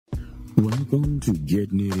Welcome to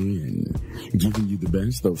Getting It In, giving you the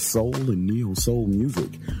best of soul and neo-soul music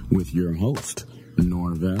with your host,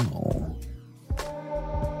 Norvell.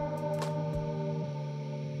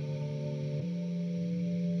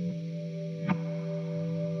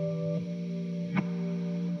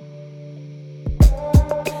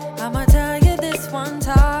 I'ma tell you this one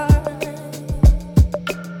time.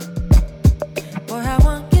 Boy, I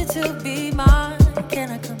want you to be mine.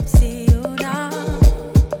 Can I come see you now?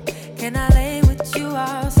 Can I lay with you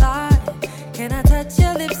outside? Can I touch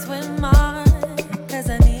your lips with mine? 'Cause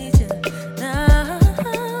I need you now.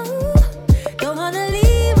 Don't wanna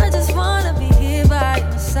leave, I just wanna be here by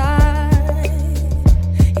your side.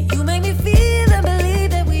 You make me feel and believe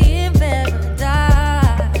that we in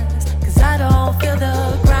paradise. 'Cause I don't feel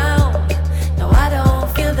the ground. No, I don't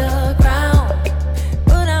feel the ground.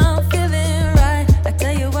 But I'm feeling right. I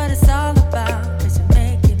tell you what it's all about. 'Cause you're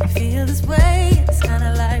making me feel this way. It's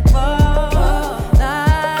kinda like, whoa.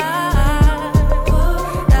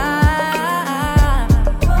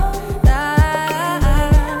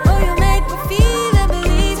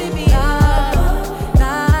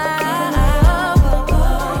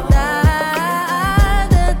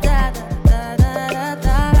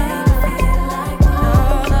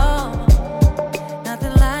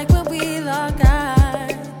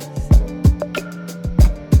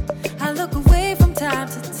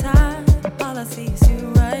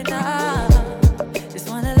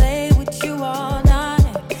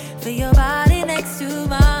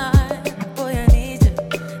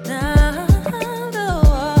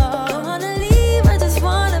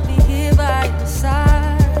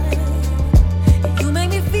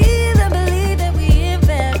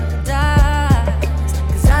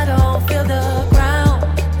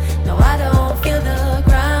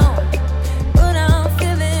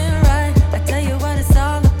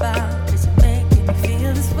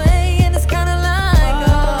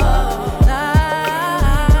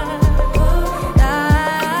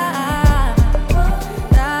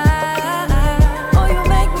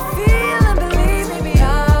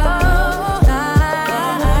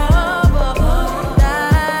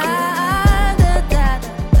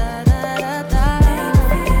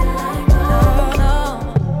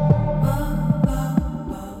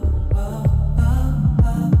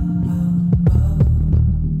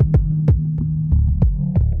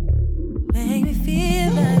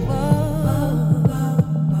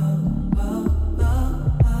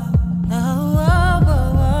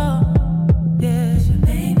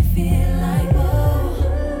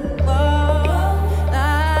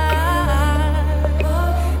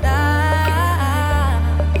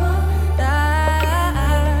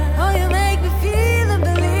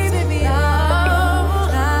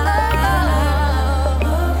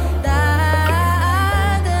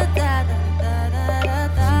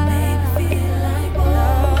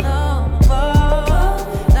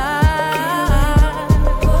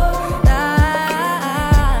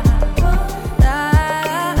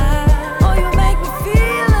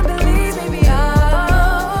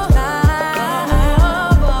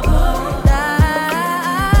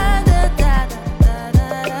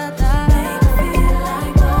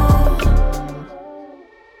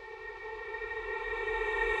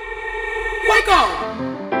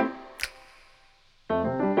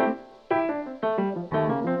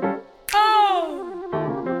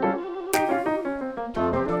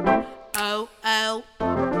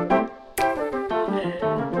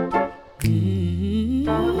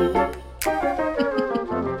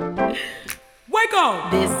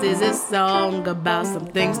 This is a song about some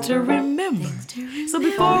things to remember. So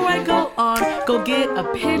before I go on, go get a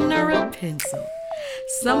pen or a pencil.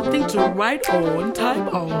 Something to write on,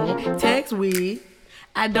 type on, text with.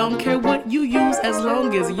 I don't care what you use as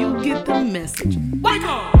long as you get the message. Wake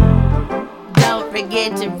up! Don't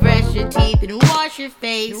forget to brush your teeth and wash your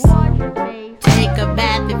face. Take a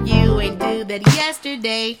bath if you ain't do that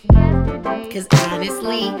yesterday. 'Cause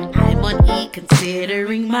honestly, I'm on E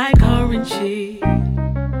considering My current shit.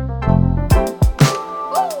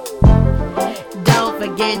 Don't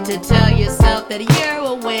forget to tell yourself that you're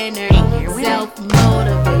a winner.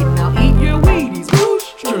 Self-motivate, now Eat your Wheaties. Whoosh,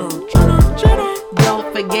 cheddar.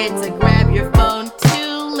 don't forget to grab your phone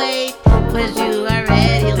too late. 'Cause you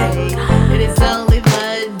already late. It is only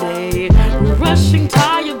Monday. Rushing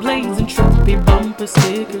tire blades and trippy bumper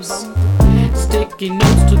stickers. Sticky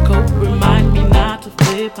notes to cope, remind me not to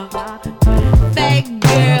flip out. Fake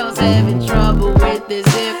girls having trouble with their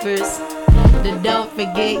zippers. Don't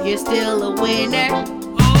forget you're still a winner.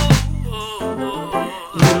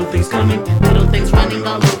 Little things coming, little things running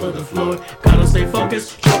all over the floor. Gotta stay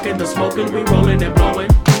focused, choking the smoking, we rolling and blowing.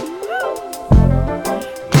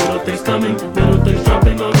 Little things coming, little things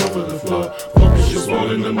dropping all over the floor. Focus your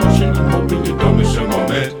soul in the motion, I'm hoping you don't miss your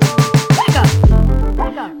moment.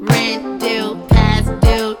 Rent due, past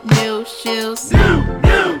due, new shoes. New.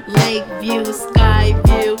 Lakeview,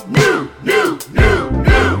 Skyview. New.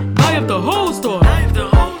 Buy up the whole store.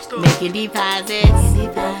 Making deposits.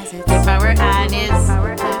 If I were honest,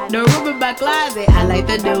 no room in my closet. I like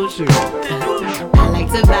the new shoe. I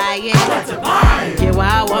like to buy it. Get why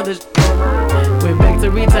I want the went back to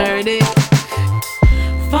return it.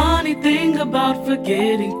 Funny thing about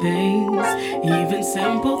forgetting things, even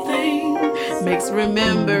simple things, Makes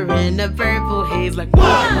remembering the purple haze like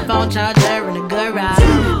my phone charger in the garage.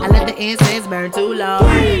 I let the incense burn too long.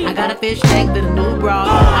 I got a fish tank to the new bra.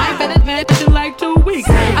 I ain't been advanced in like 2 weeks.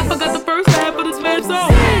 I forgot the first half of this man's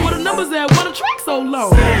song. What the numbers at? What a track so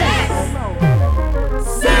long.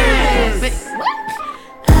 But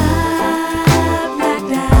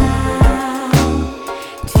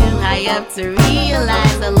too high up to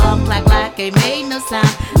realize the long clock ain't made no sound.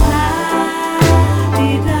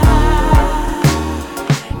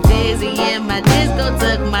 Dizzy in my disco,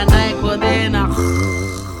 took my NyQuil, then I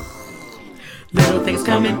Little things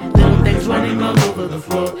coming, little things running all over the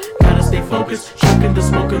floor. Gotta stay focused, choking the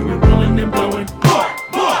smoke and we rolling and blowing. More.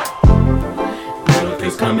 Little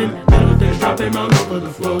things coming, little things dropping all over the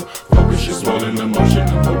floor. Focus your soul in the motion,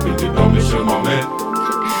 I'm hoping you don't miss your moment.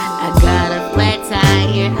 I got a flat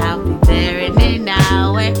tire, I'll be there in an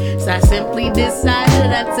hour. So I simply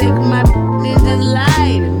decided I'd take my ninja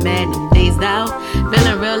light. Man, I'm dazed out,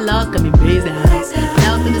 feeling real lost, got me blazed out.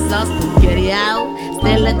 Melt in the sauce, get it out.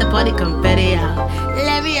 Still let the party confetti out.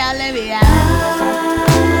 Let me out, let me out.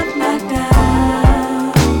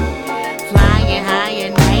 Flying high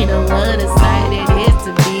at night, oh what a sight it is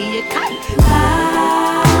to be a kite.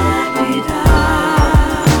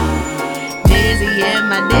 Dizzy in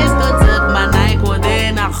my disco, took my NyQuil,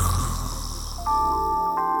 then I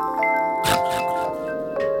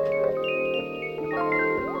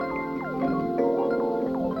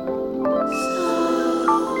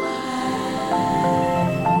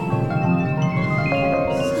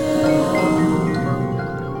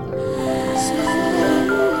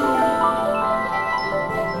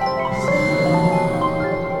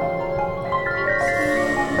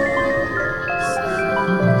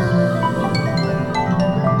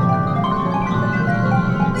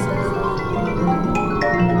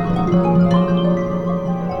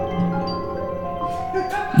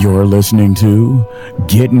You're listening to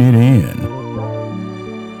Getting It In.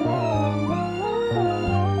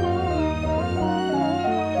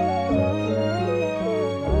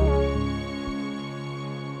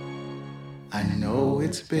 I know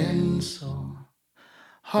it's been so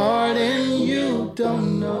hard and you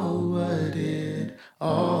don't know what it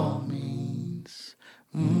all means.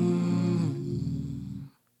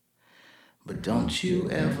 But don't you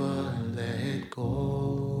ever let go.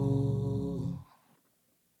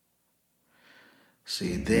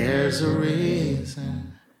 See, there's a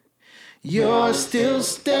reason you're still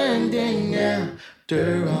standing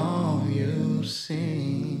after all you've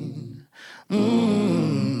seen.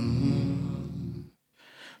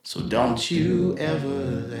 So don't you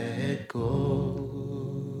ever let go.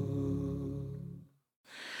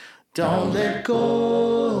 Don't let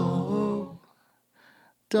go.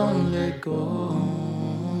 Don't let go.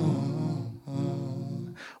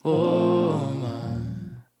 Oh my.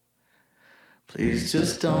 Please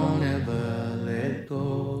just don't ever let go.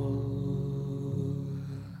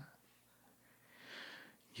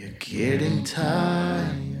 You're getting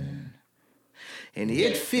tired, and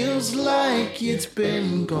it feels like it's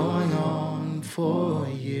been going on for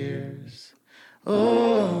years.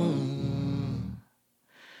 Oh,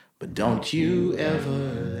 but don't you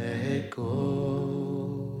ever let go.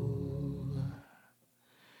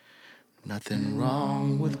 Nothing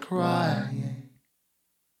wrong with crying.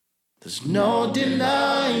 There's no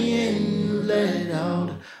denying, let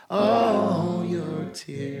out all your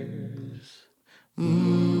tears.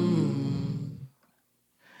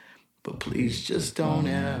 But please just don't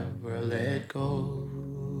ever let go.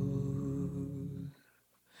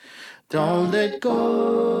 Don't let go.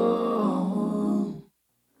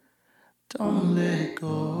 Don't let go.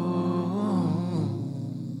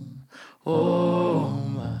 Oh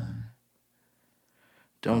my.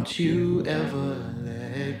 Don't you ever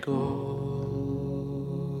let go.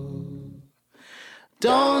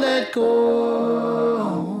 Don't let go.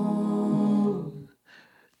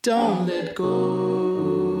 Don't let go.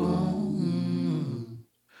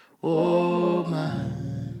 Oh my.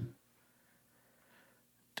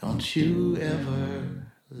 Don't you ever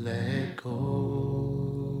let go.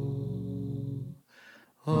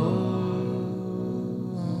 Oh.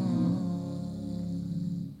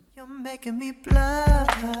 making me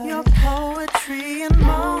blush. Your poetry in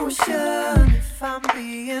motion. If I'm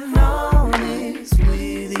being honest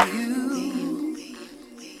with you,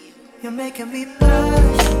 you're making me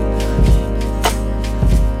blush.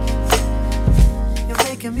 You're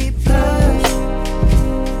making me blush.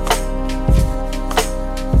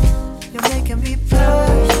 You're making me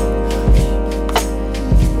blush.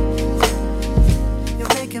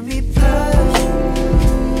 You're making me blush.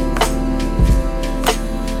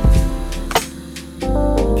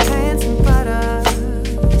 Pants and butter,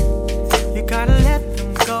 you gotta let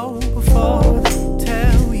them go before they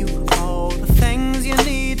tell you all the things you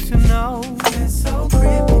need to know. They're so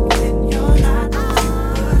cryptic and you're not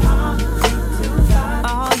what I'm thinking about.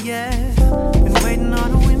 Oh yeah, been waiting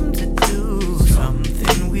on a whim to do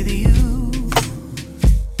something with you.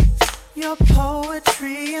 Your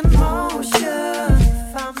poetry in motion.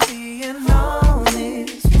 If I'm being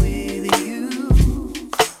honest with you.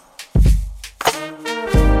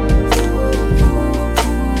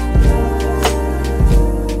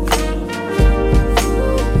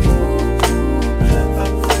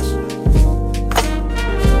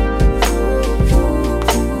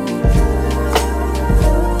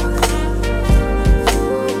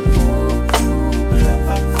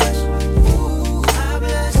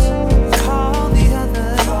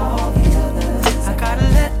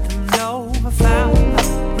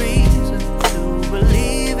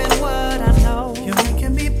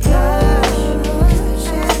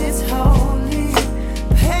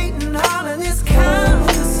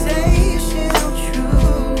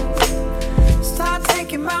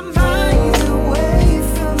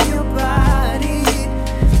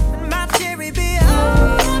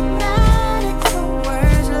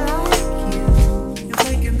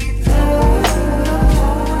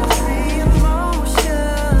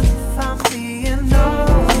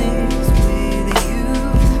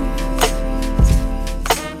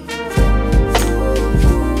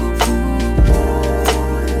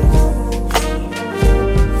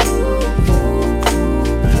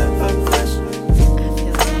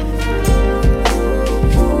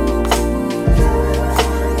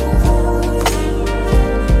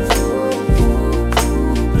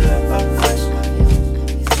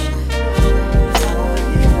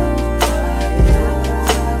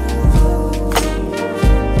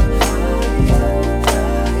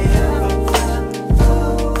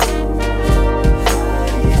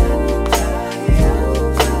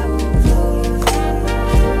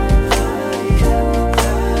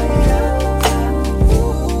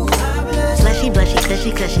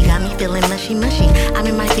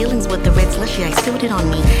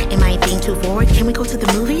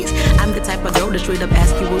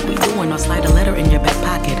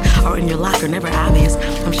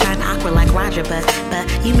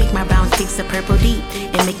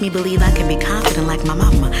 Me believe I can be confident like my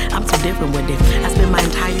mama. I'm too different with it. I spend my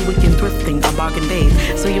entire weekend thrifting, a bargain babe.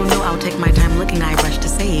 So you'll know I'll take my time looking, I rush to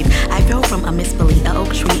save. I fell from a misbelief, an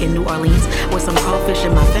oak tree in New Orleans, with some crawfish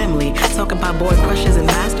in my family, talking about boy crushes and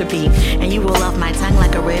masterpiece. And you roll off my tongue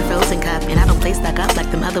like a red frozen cup, and I don't play stuck up like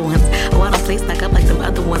them other ones. Oh, I don't play stuck up like them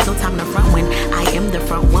other ones. No time to front when I am the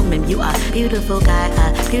front woman. You are beautiful guy,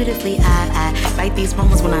 beautifully I write these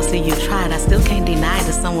poems when I see you try it. I still can't deny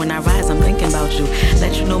the sun when I rise, I'm thinking about you.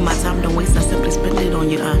 Let you know my time don't waste, I simply spend it on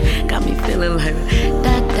you. Got me feeling like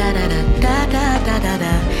da da da da da da da da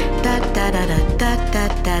da da da da da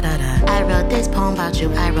da da da. I wrote this poem about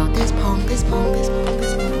you. I wrote this poem, this poem, this poem,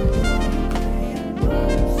 this poem.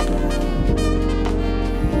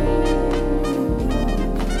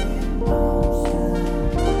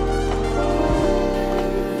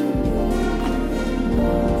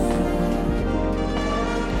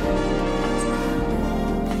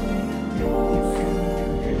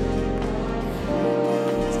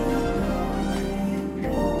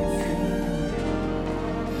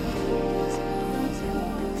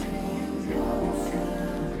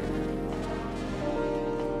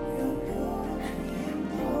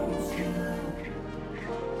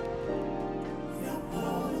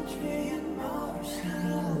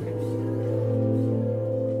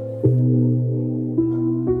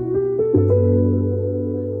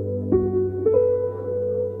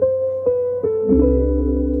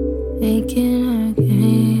 Thinking I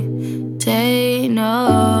can't take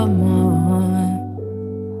no more,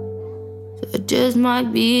 so it just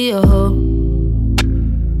might be a hoe.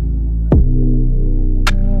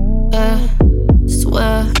 Yeah,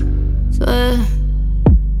 swear,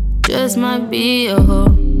 just might be a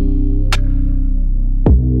hoe.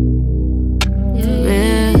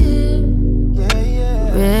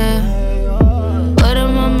 Real, what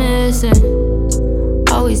am I missing?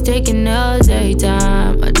 Always always taking L's every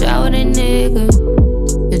time I try with a nigga.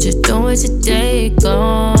 You're just doing what you take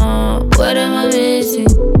on. What am I missing?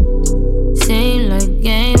 Seem like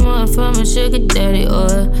game one from a sugar daddy or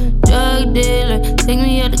a drug dealer. Take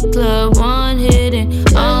me out the club, one hit and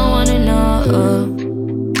I don't wanna know.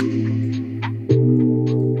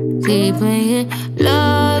 Keep playing.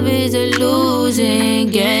 Love is a losing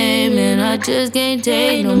game and I just can't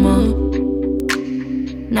take no more.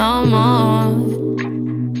 No more.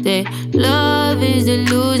 Say love is a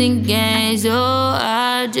losing game, so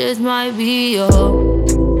I just might be your hoe.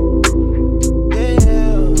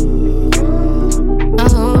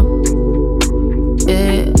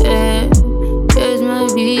 Just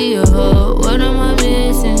might be your hoe. What am I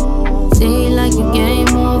missing? Seem like you gain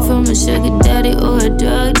more from a sugar daddy or a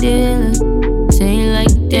drug dealer. Seem like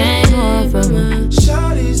you gain more from a.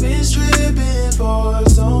 Shawty's been stripping for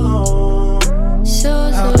so long.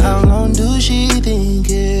 How long do she think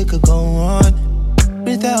it could go on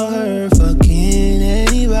without her fucking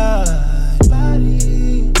anybody?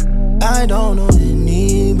 I don't know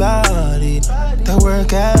anybody that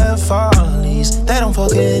work at Follies that don't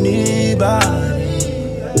fuck anybody.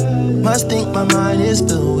 Must think my mind is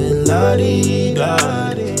filled with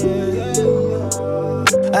la-di-da-di.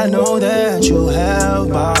 I know that you have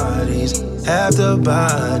bodies after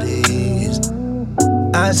bodies.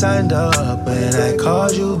 I signed up when I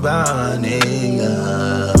called you Bonnie.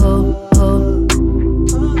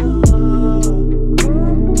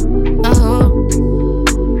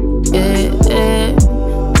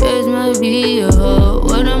 This might be your hoe.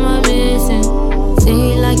 What am I missing?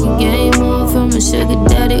 Seem like you gain more from a sugar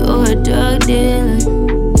daddy or a drug dealer.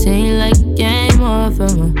 Seem like you gain more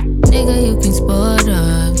from a nigga you can sport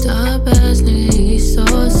up. Top ass nigga, he's so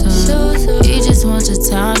soft. He just wants your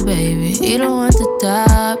time, baby. He don't want the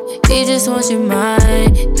top. He just wants your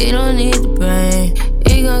mind. He don't need the brain.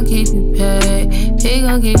 He gon' keep you paid. He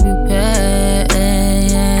gon' keep you paid.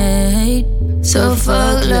 So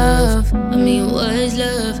fuck love. I mean, what is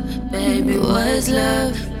love? Baby, what is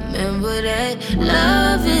love? Remember that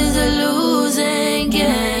love is a losing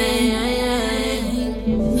game.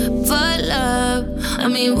 Fuck love. I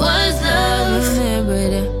mean, what's love? Remember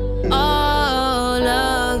that all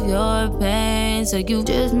of your pain. So you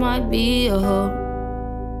just might be a hoe.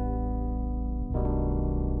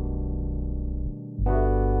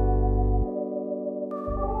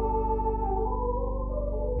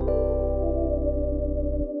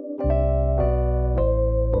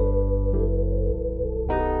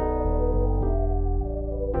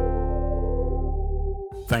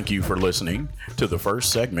 Thank you for listening to the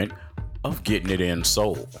first segment of Getting It In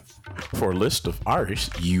Soul. For a list of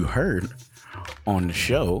artists you heard on the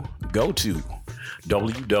show, go to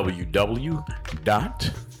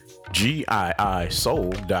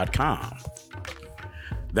www.giisoul.com.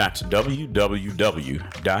 That's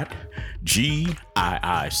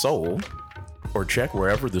www.giisoul, or check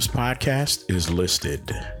wherever this podcast is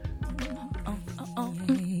listed.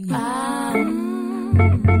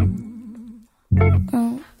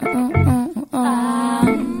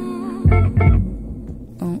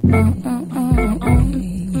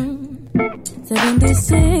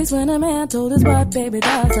 When a man told his wife, baby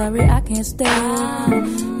doll, sorry, I can't stay.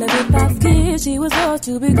 Left with 5 kids, she was forced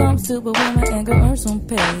to become superwoman and go earn some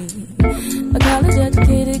pay. A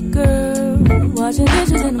college-educated girl, washing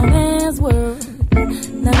dishes in my man's world.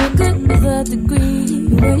 Now what good is a degree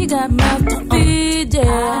when you got mouth to feed,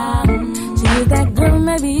 yeah. She is that girl,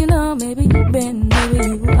 maybe you know, maybe you've been, maybe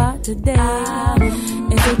you are today.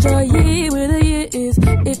 And such a year with a year is,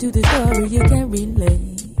 if to the story you can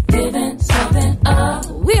relate. Giving something up.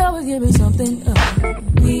 We always giving something up.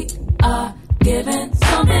 We are giving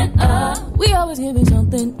something up. We always giving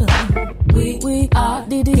something up. We are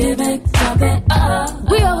giving something up.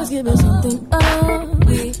 We always giving something up.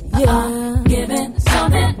 We are giving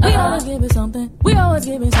something up. We always giving something. We always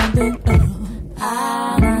giving something up.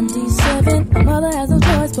 97, my mother has no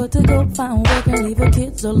choice but to go find work and leave her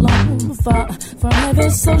kids alone. Far from heaven,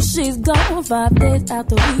 so she's gone. 5 days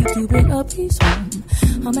after we to bring a peace home.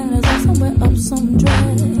 Her man is on somewhere up some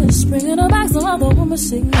dress, bringing her back some other woman's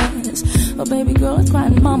sickness. Her baby girl is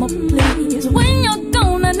crying, mama, please. When you're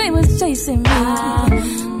gone, the neighbors chasing me.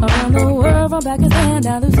 Around the world, from Pakistan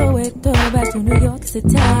down to Soweto, back to New York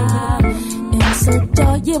City. And so,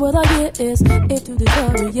 yeah, what I get is, if to the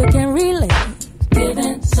story you can relate.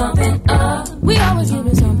 Giving something up. We always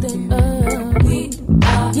giving something up. We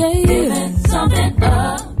are giving something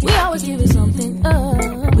up. We always giving something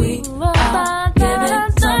up. We are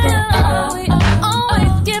giving something up. We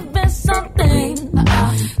always giving something.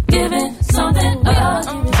 Giving something up. We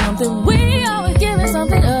always giving something. We always giving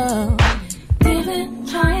something up. Giving,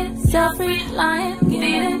 trying. free, lying,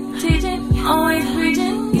 feeding, teaching, always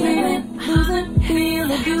preaching, giving, losing,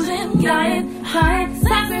 feel, abusing, dying, crying,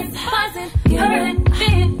 sacrificing, hurting,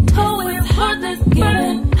 being told it's worthless,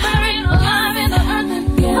 burden, buried alive in the earth,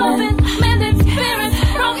 and hoping, mending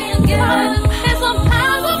spirits, broken, given, it's some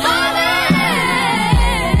power body.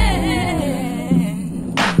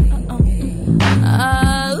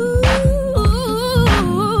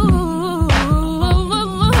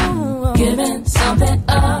 Giving something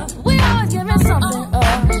up. We are giving something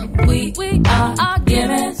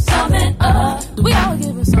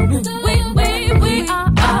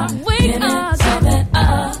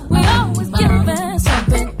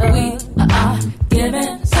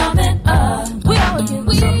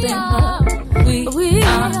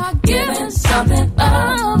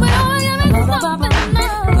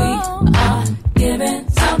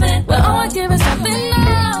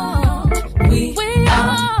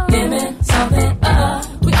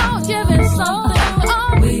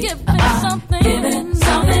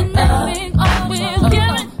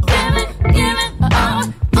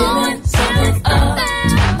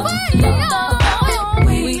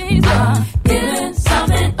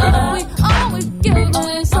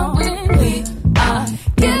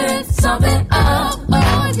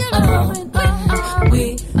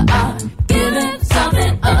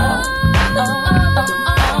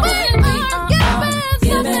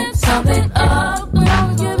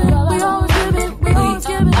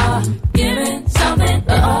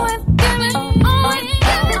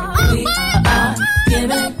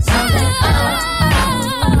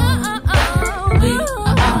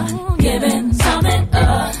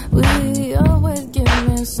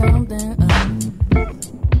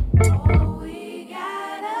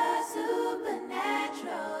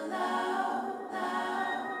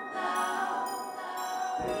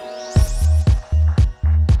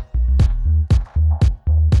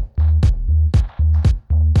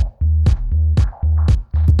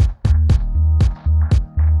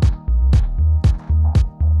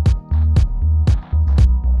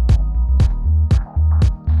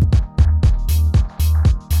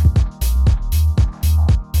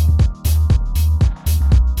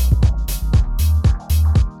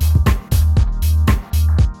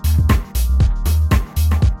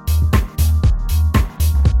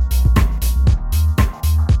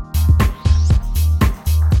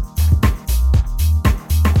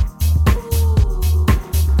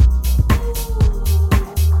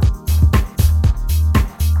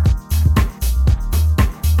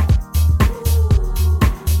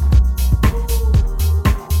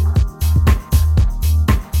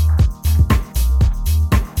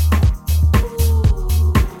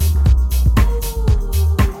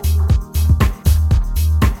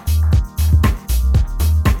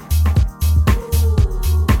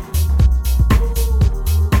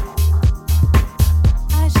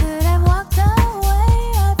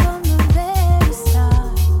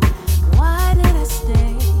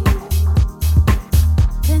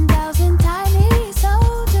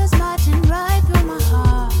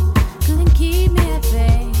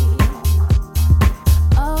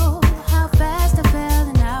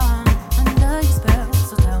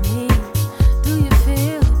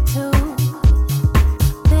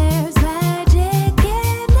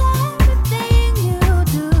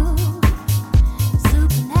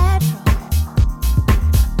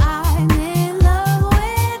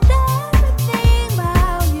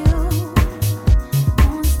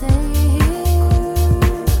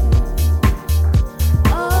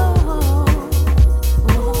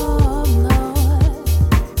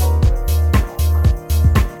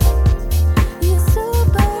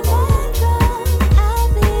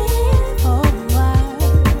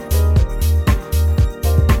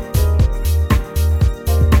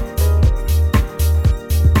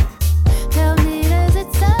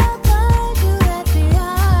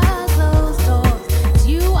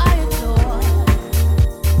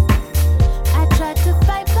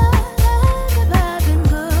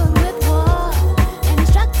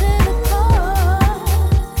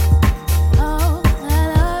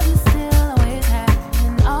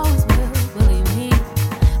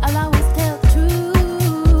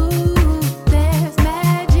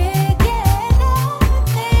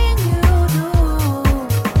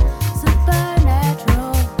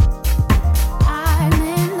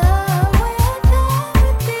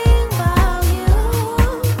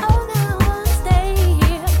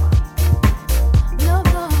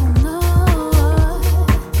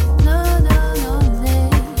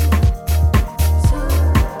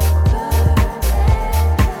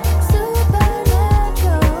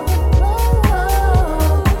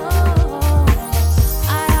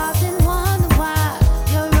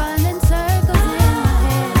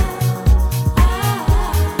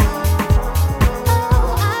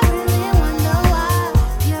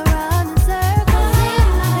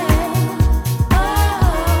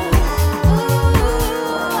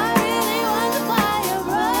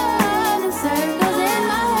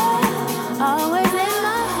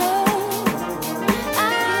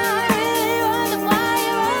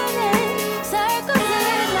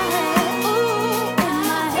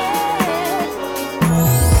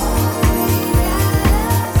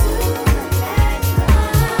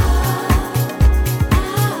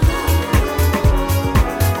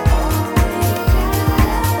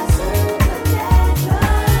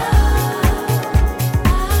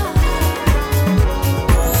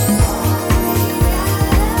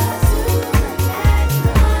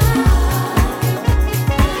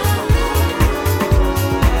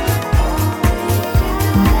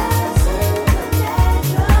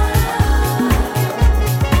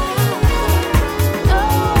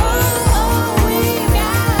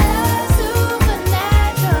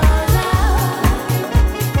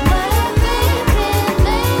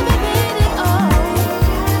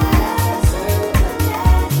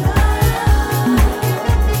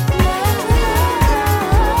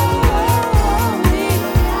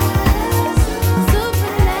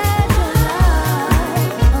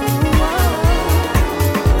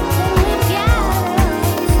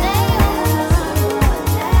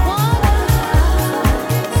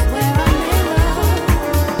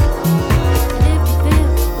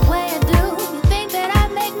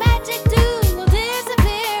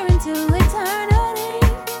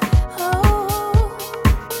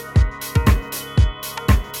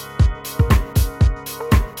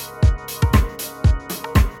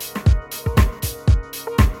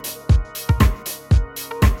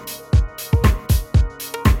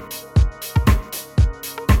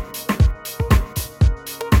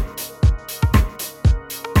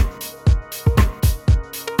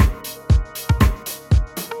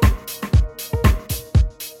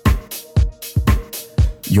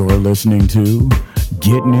You're listening to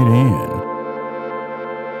Getting It In.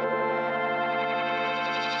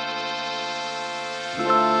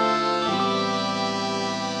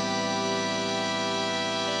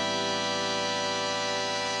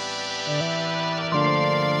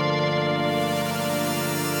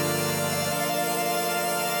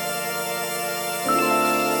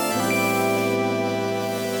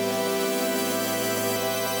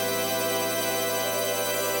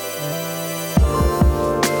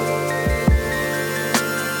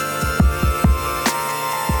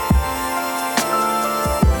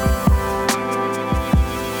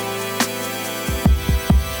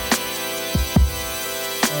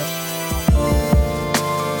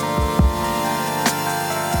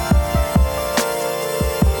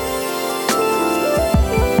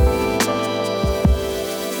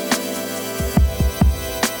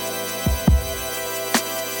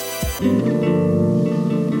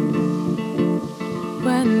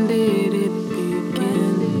 When did it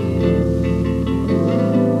begin?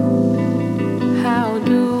 How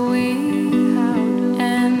do we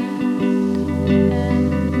end?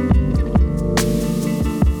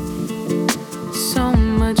 So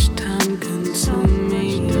much time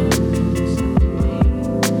consuming,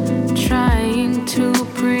 trying to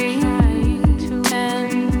pretend.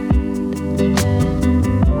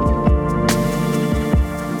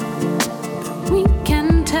 We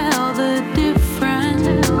can tell the difference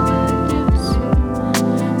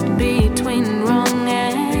between wrong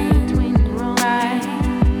and right.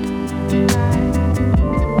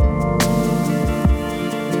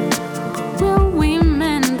 Will we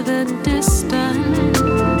mend the distance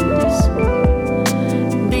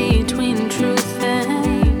between truth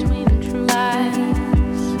and lies?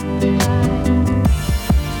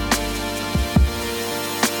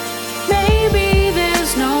 Maybe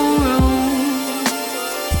there's no room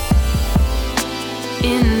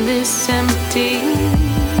in this empty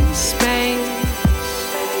space.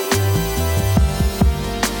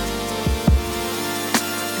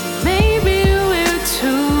 Maybe we're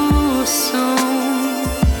too soon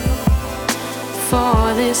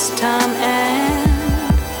for this time and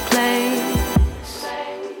place.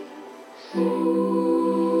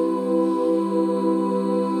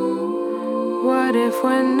 What if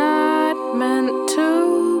we're not meant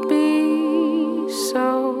to be so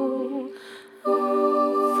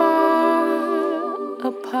far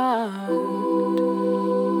apart?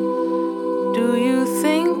 Do you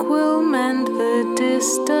think we'll mend the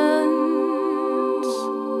distance?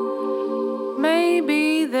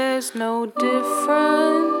 Maybe there's no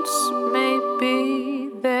difference. Maybe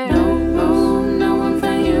there's no one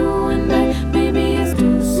for you and I. Maybe it's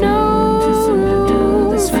too soon to do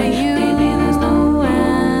this for you. Maybe there's no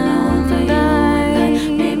one for you and I.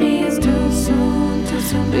 Maybe it's too soon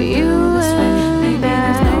for you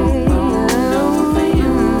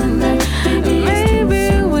and I.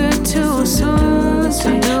 Maybe we're too soon to do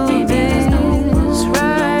this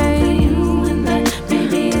right.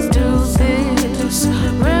 Maybe it's do this right.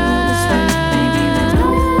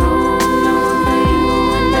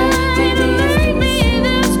 Maybe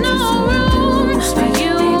there's no room for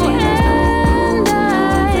you and I.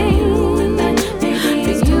 For you and I.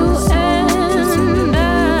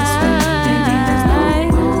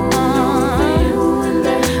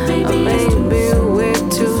 Maybe we're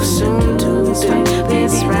too soon to do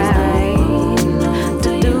this right. To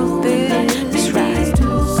do this right.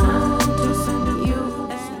 You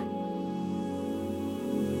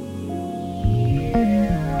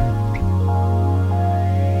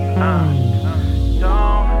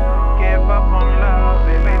Don't give up on love,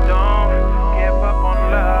 baby. Don't give up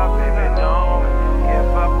on love, baby. Don't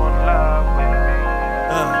give up on love, baby.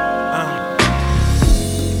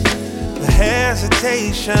 The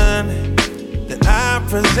hesitation that I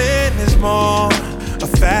present is more a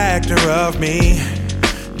factor of me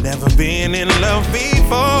never been in love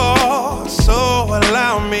before. So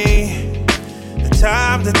allow me the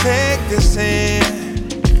time to take this in.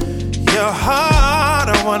 Your heart,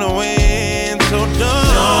 I wanna win. So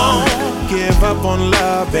don't give up on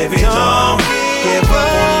love, baby. Don't give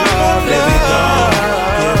up on love, baby. Don't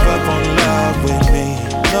give up on love with me.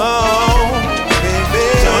 No, baby.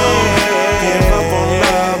 Don't give up on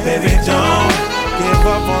love, baby. Don't give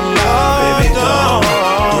up on love, baby. Don't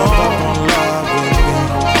give up on love with me.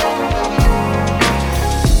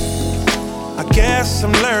 I guess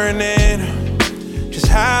I'm learning just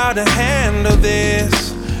how to handle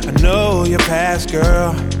this. I know your past,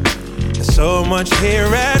 girl. There's so much here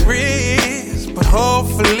at risk, but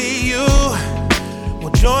hopefully you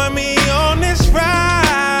will join me on this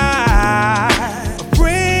ride,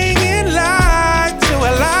 bringing light to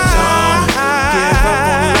a lie. Don't give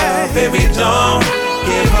up on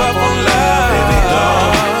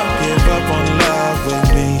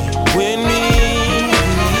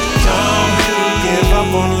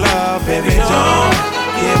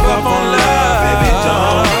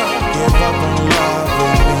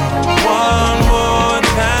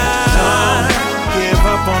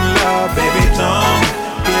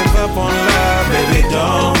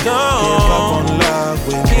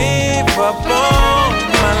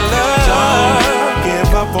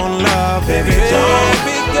on love, baby, don't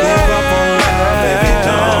give up on love, baby,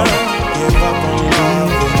 don't give up on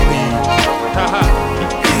love with me.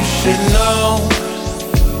 You should know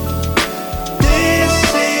this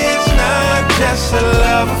is not just a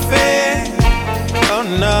love affair. Oh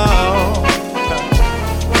no,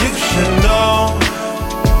 you should know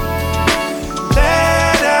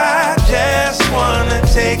that I just wanna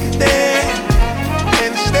take it there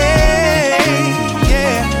and stay.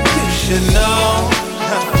 Yeah, you should know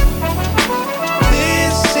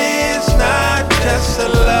this is not just a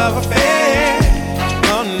love affair.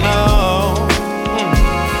 Oh no,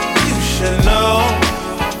 you should know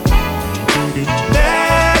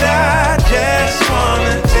that I just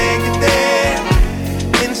wanna take it there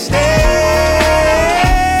and stay.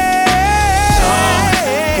 Don't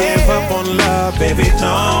give up on love, baby,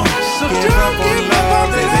 don't give up on love,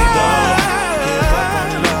 baby, don't give up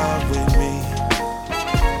on love with me.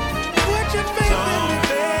 Don't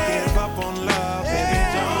give up on love, baby,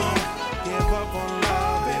 don't give up on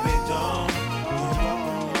love, baby, don't give up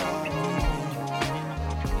on love with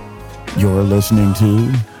me. You're listening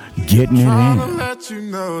to Getting It Trying to In. let you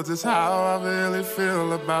know just how I really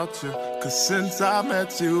feel about you. Cause since I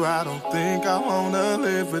met you, I don't think I wanna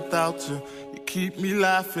live without you. You keep me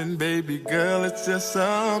laughing, baby girl, it's just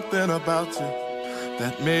something about you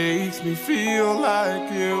that makes me feel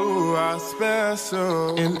like you are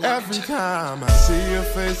special. And every time I see your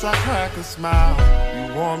face, I crack a smile.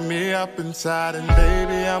 You warm me up inside, and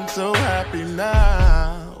baby, I'm so happy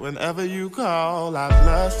now. Whenever you call, I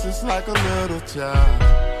blush just like a little child.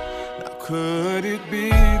 Now could it be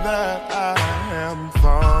that I am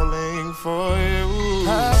falling for you?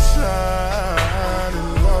 Passion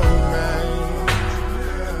and romance,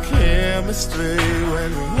 chemistry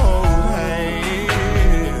when we hold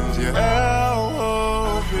hands. Your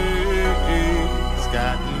L.O.V.'s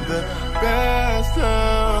gotten the best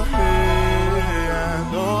of me.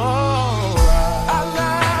 And oh, I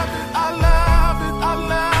love it, I love it, I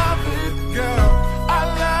love it, girl. I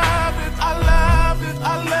love it, I love it, I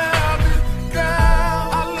love it, girl.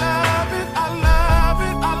 I love it, I love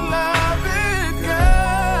it, I love it,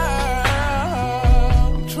 girl.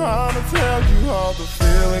 I'm trying to tell you all the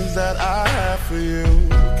feelings that I have for you.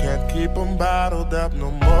 Can't keep them bottled up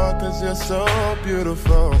no more, cause you're so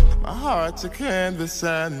beautiful. My heart's a canvas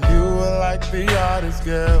and you are like the artist,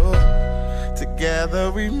 girl.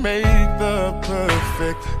 Together we make the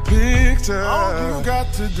perfect picture. All you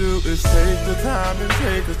got to do is take the time and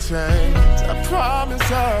take a chance. I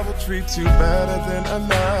promise I will treat you better than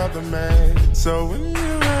another man. So when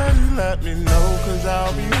you're ready, let me know, cause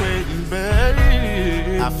I'll be waiting,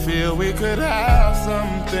 babe. I feel we could have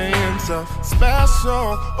something so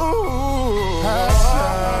special. Ooh,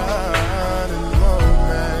 passion and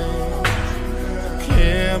romance,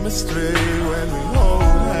 chemistry when we hold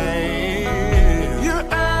hands. Your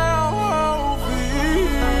L.O.V.'s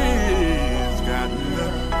got the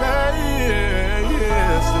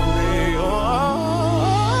best of me. Oh,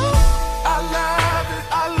 I love it,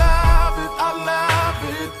 I love it, I love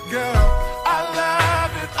it, girl. I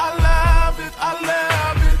love it, I love it, I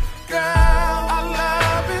love it, girl. I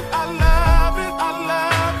love it, I love it, I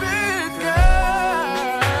love it,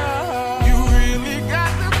 girl. You really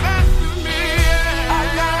got the best of me. I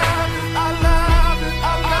love it, I love it,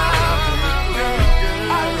 I love it, girl.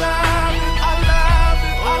 I love it, I love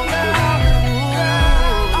it, I love it,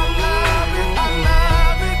 girl. I love it, I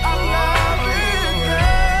love it, I love it, girl.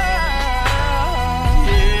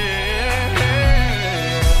 Yeah,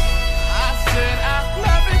 I said I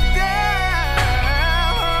love it, girl.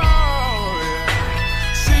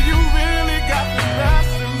 See, you really got the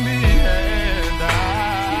best of me, and I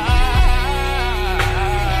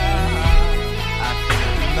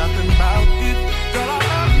can't do nothing about it. Girl, I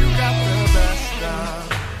love you, got the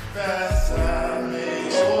best of me.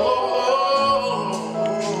 Oh,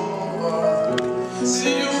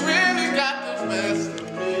 see, you really got the best of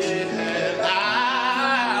me, and I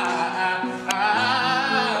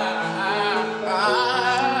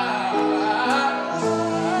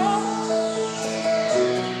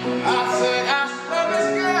say I love it,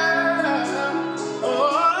 girl.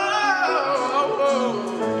 Oh,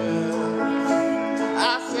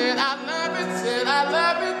 I said I love it, said I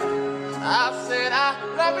love it. I said I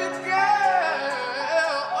love it, girl.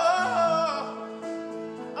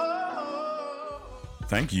 Oh.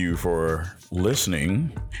 Thank you for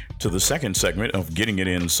listening to the second segment of Getting It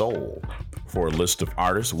In Soul. For a list of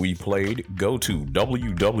artists we played, go to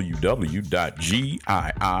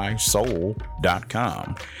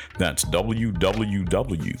www.giisoul.com. That's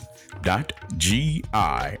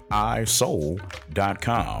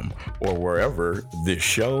www.giisoul.com, or wherever this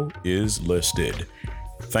show is listed.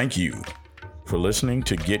 Thank you for listening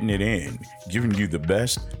to Getting It In, giving you the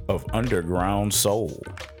best of underground soul.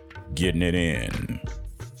 Getting it in.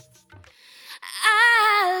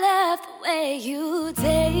 I love the way you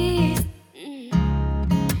taste.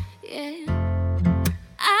 Yeah.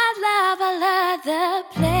 I love the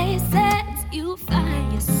places you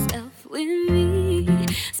find yourself with me.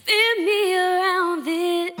 Spin me around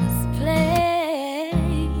this place.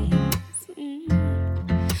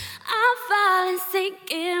 I'm falling,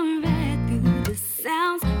 sinking right through the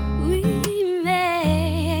sounds we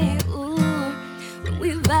make. Ooh, when we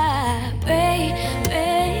vibrate,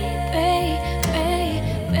 when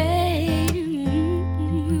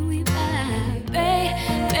we vibrate,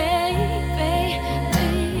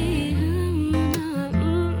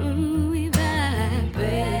 we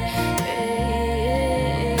vibrate,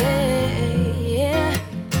 yeah,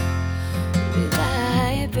 we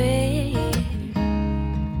vibrate.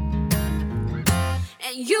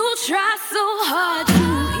 And you try so hard to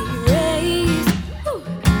erase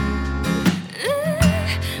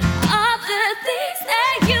all the things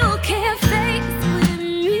that you can't face with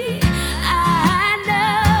me. I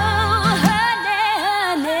know,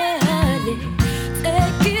 honey,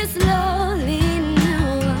 take it slowly. No,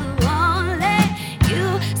 I won't let you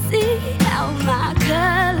see how my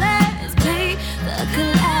colors paint the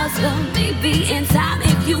clouds. Well, maybe in time,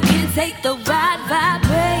 if you can take the right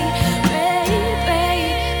vibrate.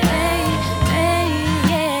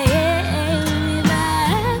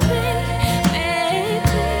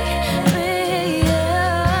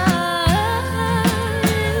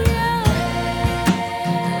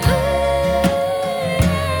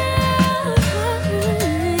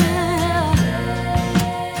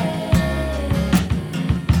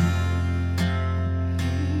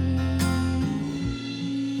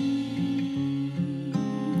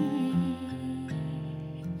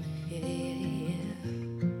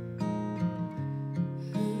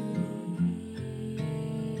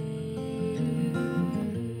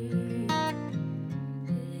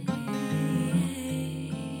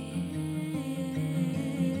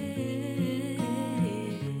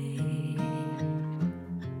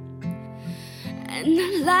 And I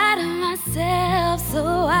lie to myself so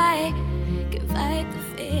I can fight the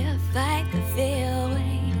fear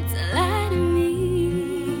away. It's a lie to me.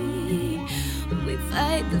 We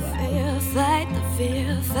fight the fear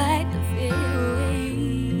away.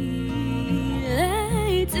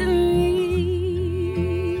 Lie to me.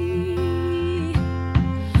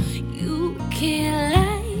 You can't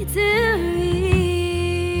lie to me.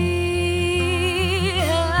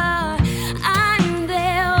 I'm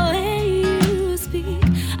there when you speak.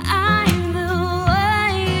 I'm the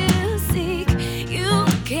one you seek. You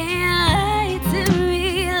can't lie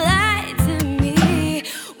to me.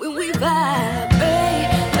 When we vibrate,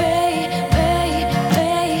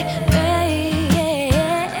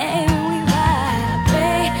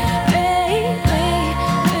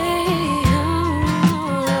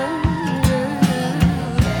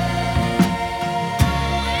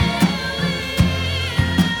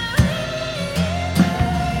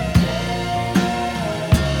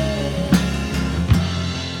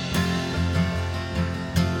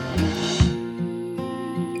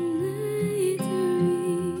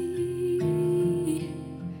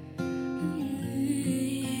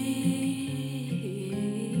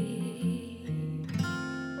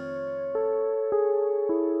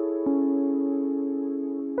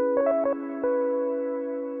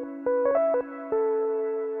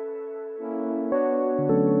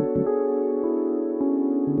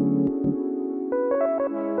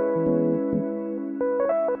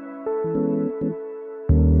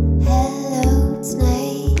 Hello, it's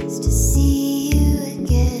nice to see you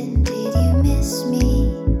again. Did you miss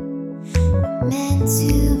me? We're meant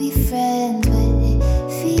to be friends, but it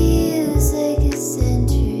feels like a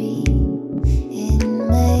century in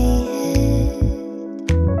my head.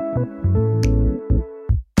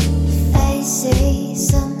 If I say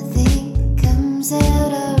something that comes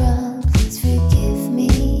out all wrong, please forgive me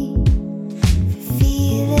for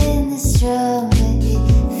feeling this strong, but it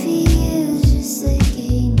feels just like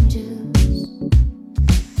angels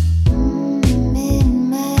in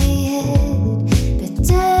my head. But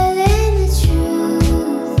darling, the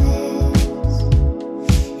truth is,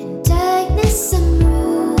 in darkness I'm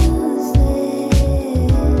ruthless.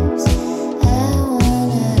 I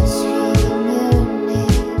wanna scream your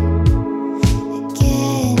name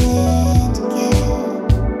again and again.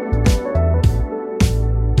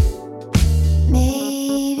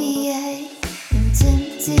 Maybe I am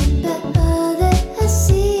tempted by all that I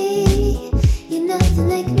see. You're nothing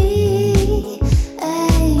like me.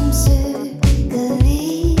 I'm circling the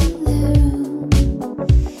room.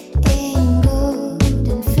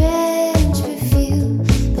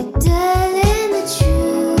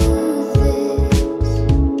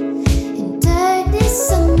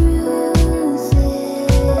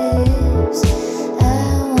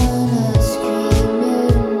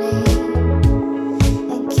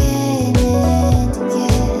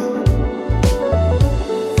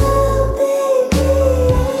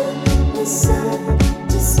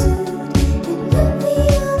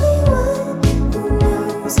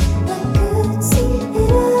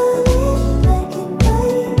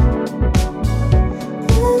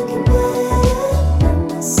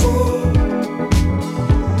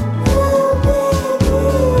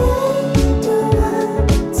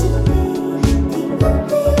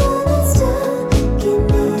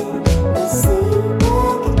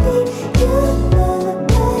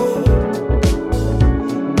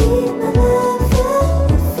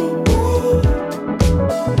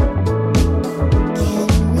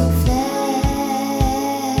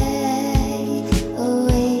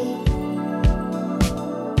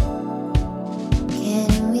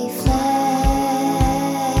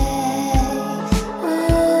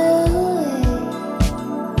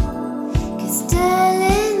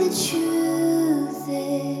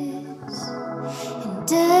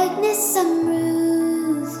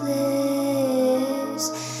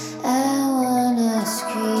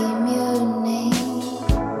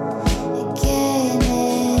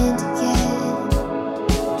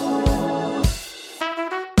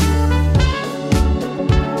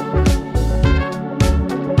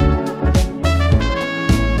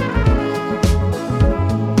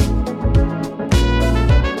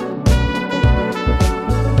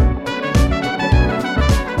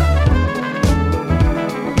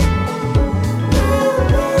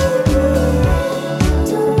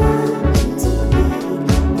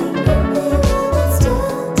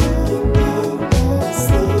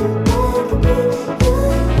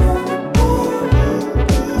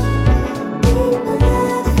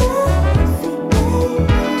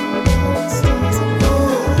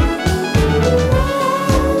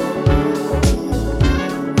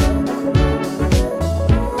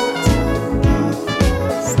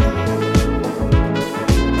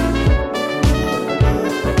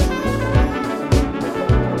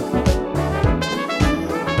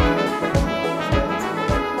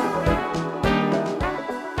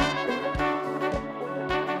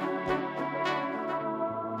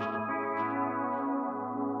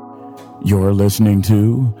 You're listening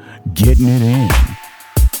to Getting It In.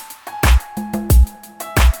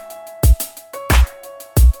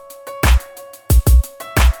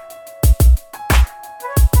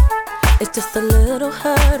 It's just a little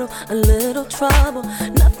hurdle, a little trouble,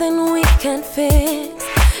 nothing we can fix.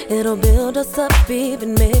 It'll build us up,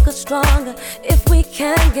 even make us stronger if we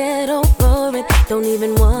can get over it. Don't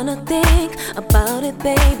even wanna think about it,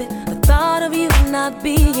 baby. The thought of you not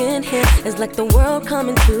being here is like the world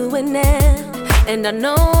coming to an end. And I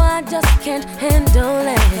know I just can't handle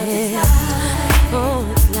it. Oh,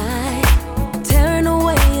 it's like tearing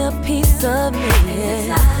away a piece of me.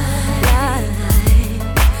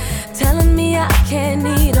 Telling me I can't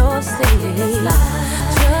eat or sleep.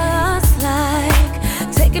 Just like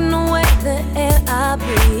taking away the air I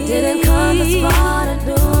breathe. Didn't come this far to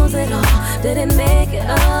lose it all. Didn't make it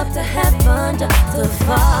up to heaven just to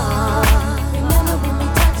fall. Remember when we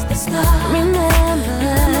touched the stars?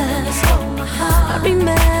 Remember when you stole my heart? I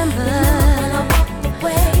remember when I walked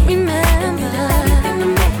away. Remember everything to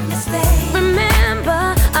make me stay. Remember,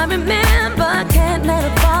 I remember, can't let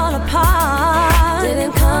it fall apart.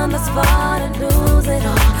 Didn't come this far to lose it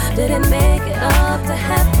all. Didn't make it up to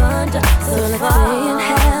heaven just to fall. So let's stay in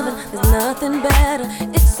heaven, there's nothing better.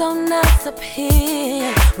 It's so nice up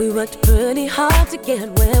here. We worked pretty hard to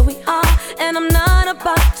get where we are, and I'm not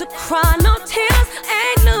about to cry, no tears.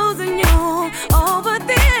 Ain't losing you over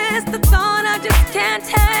this. The thought I just can't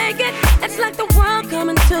take it. It's like the world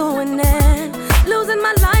coming to an end. Losing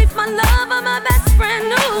my life, my love, and my best friend.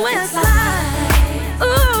 Ooh, it's like,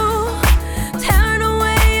 ooh, tearing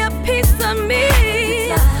away a piece of me.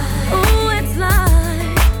 Ooh, it's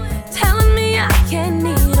like telling me I can't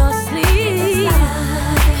eat or sleep.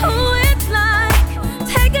 Ooh, it's like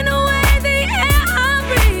taking away the air I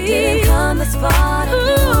breathe. Didn't come this far to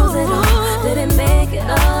lose it all. Didn't make it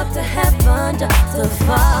up to heaven just to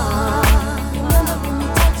fall. Remember when we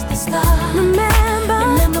touched the stars?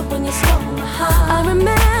 Remember when you stole my heart? I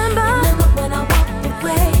remember when I walked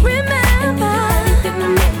away. Remember everything to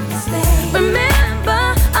make me stay. Remember,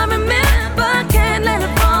 I remember, can't let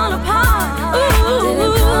it fall apart. Ooh,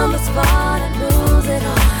 didn't come this far to lose it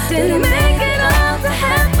all. Didn't make it up to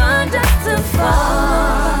heaven just to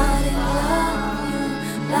fall. Nobody love you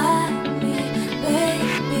like me,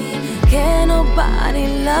 baby. Can nobody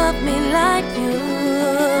love me like you?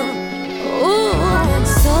 Ooh,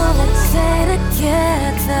 so let's stay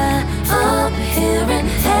together up here in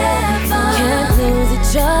heaven. Can't lose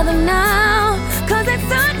each other now, 'cause it's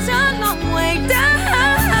such a long way down.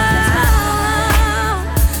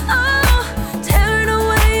 Oh, tearing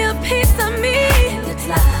away a piece of me. It's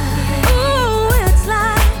like, ooh, it's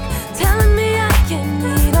like telling me I can't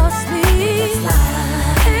eat or sleep.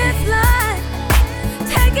 It's like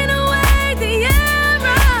taking away the air I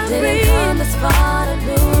breathe. Didn't come this far to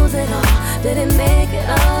lose it all. Didn't make it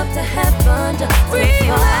up to heaven just to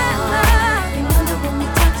fall. Remember when we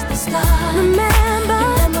touched the stars?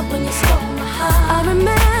 Remember when you stole my heart? I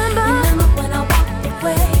remember when I walked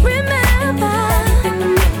away. Remember everything to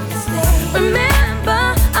make me stay. Remember,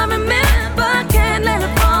 I remember, can't let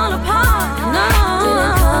it fall apart. No,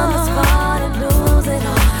 didn't come this far to lose it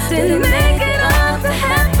all. Didn't make it up to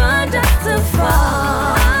heaven just to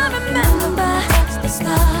fall. I remember when we touched the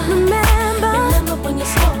stars. Remember when you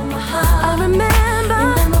stole my heart? I remember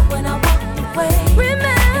when I walked away.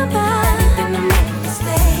 Remember everything to make me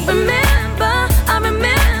stay. Remember, I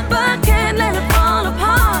remember, can't let it fall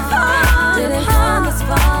apart. Didn't come this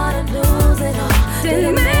far to lose it all.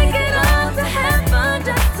 Didn't make it up to heaven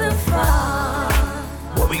just to fall.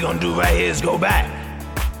 What we gonna do right here is go back.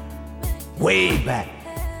 Way back.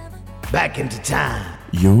 Back into time.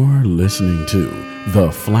 You're listening to the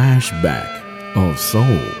flashback of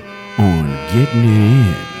soul on Getting It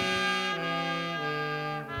In.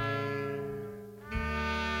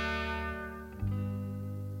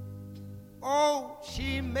 Oh,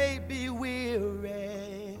 she may be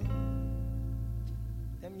weary.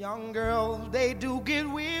 Them young girls, they do get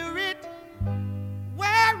wearied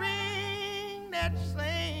wearing that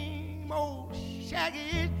same old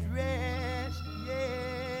shaggy dress.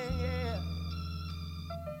 Yeah, yeah.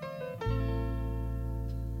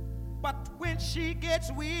 But when she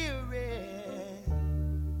gets weary,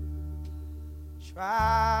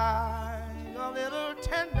 try a little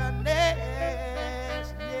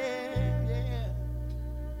tenderness. Yeah, yeah.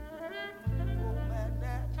 Oh, man,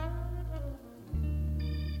 that.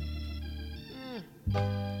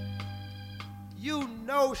 You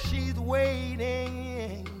know she's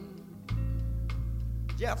waiting,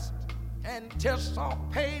 just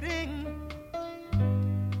anticipating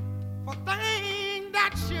for things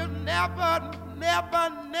that she'll never, never,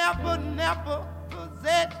 never, never possess.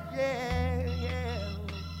 said, yeah, yeah.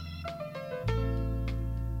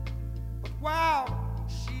 But while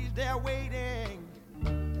she's there waiting,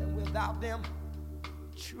 and without them,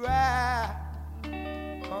 try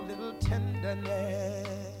a little tenderness.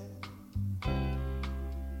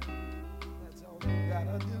 That's all you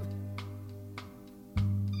gotta do.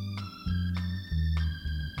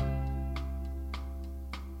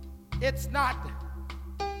 It's not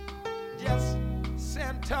just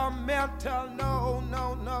sentimental, no,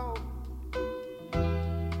 no, no.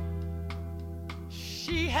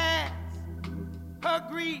 She has her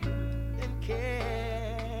grief and care,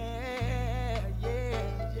 yeah,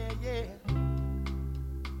 yeah, yeah.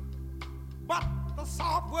 But the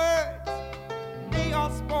soft words, they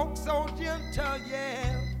are spoke so gentle,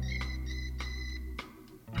 yeah.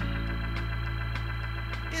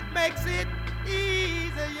 It makes it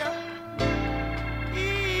easier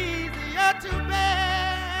to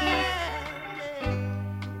bear, yeah.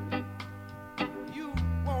 You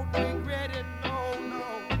won't regret it, no, no.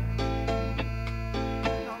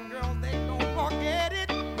 Young girls, they don't forget it.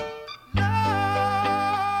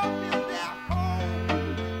 Love is their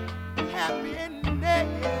whole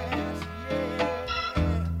happiness, yeah.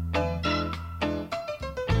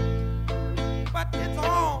 But it's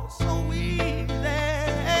all so easy.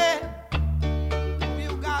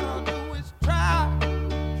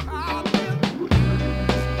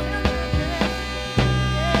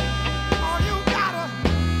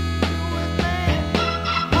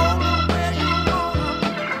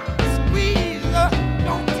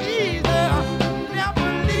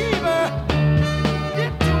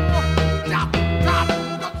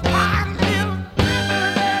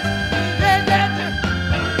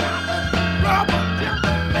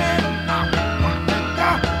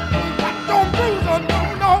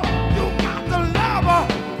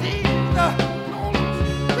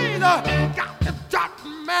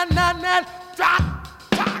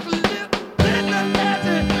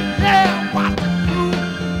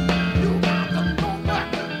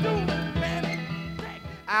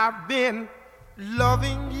 I've been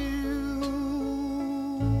loving you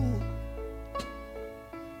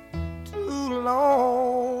too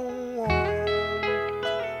long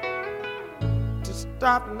to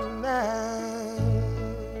stop now.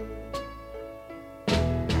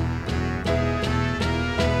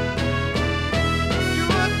 You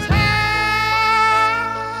were tired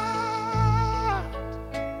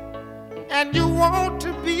and you want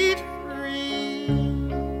to be free.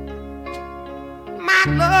 My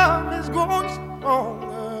love is growing stronger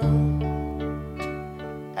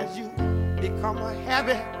as you become a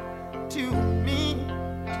habit to me.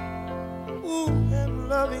 Ooh, I'm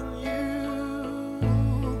loving you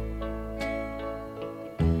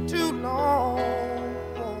too long.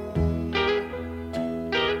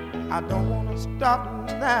 I don't want to stop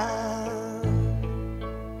now.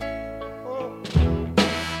 Oh.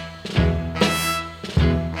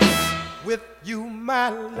 With you, my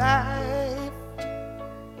life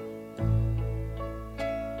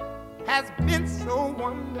has been so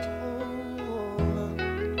wonderful.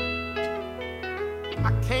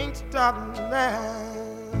 I can't stop now.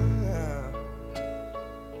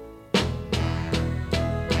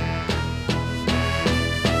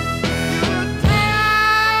 You're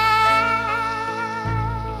tired,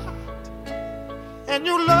 and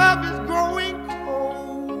your love is growing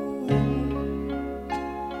cold.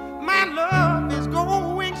 My love is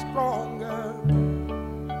growing stronger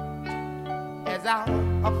as our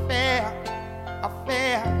affair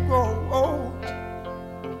grow old.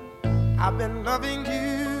 I've been loving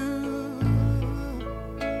you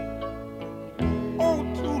oh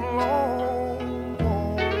too long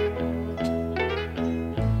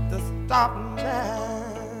to stop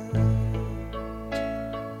now.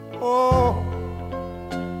 Oh,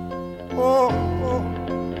 oh, oh,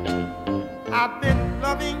 I've been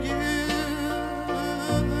loving you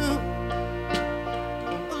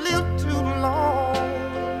a little too long.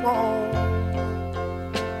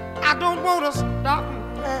 I don't want to stop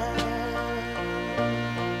now.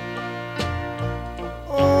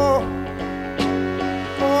 Oh,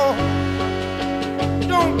 oh,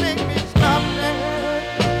 don't make me stop now.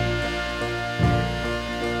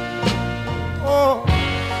 Oh,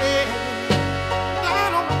 hey,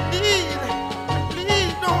 Lord,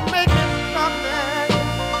 please don't make me stop now.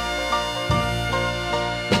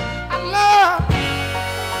 I love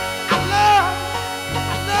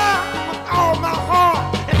with all my heart,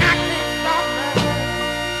 and I can't stop now.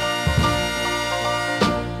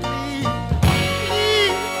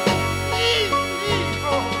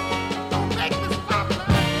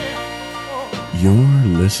 You're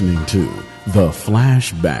listening to The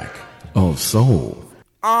Flashback of Soul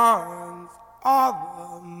arms of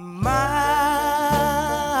mine.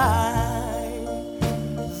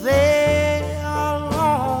 They are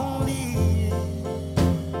lonely,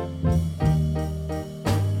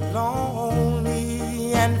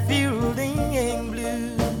 lonely and feeling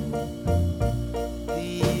blue.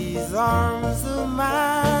 These arms of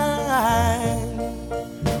mine,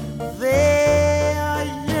 they are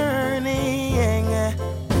yearning,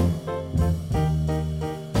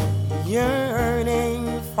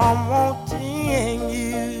 yearning from wanting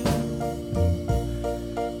you.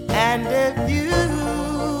 And if you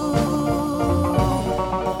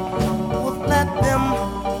would let them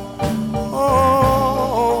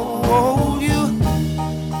hold you,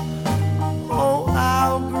 oh,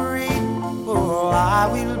 how grateful I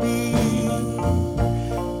will be.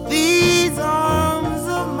 These arms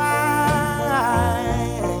of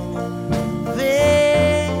mine,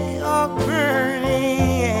 they are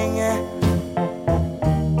burning,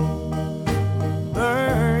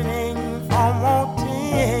 burning from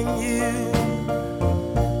wanting you.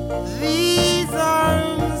 These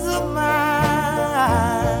arms of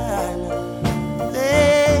mine,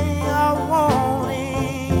 they are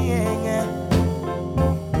wanting,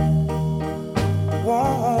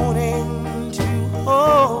 wanting to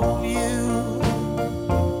hold you.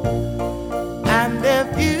 And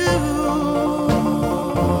if you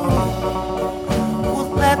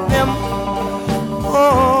would let them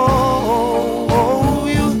hold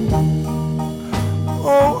you,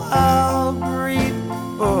 oh, how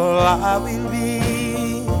grateful I will be.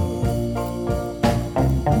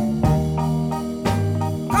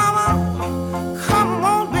 Come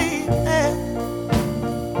on, baby,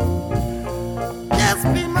 just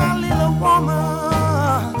be my little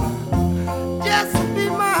woman, just be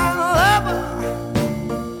my lover.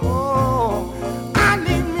 Oh, I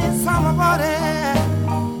need me somebody,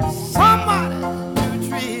 somebody to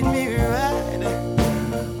treat me right.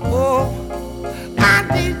 Oh, I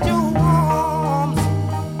need your arms,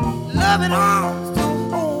 loving arms to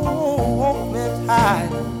hold me tight.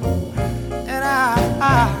 And I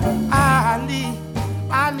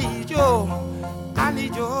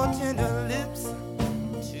need your tender lips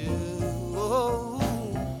to hold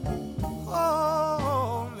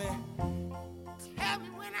me. Tell me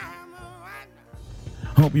when I'm right.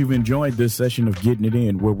 Hope you've enjoyed this session of Getting It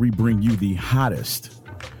In, where we bring you the hottest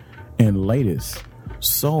and latest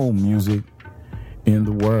soul music in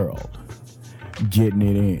the world. Getting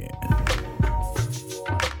It In.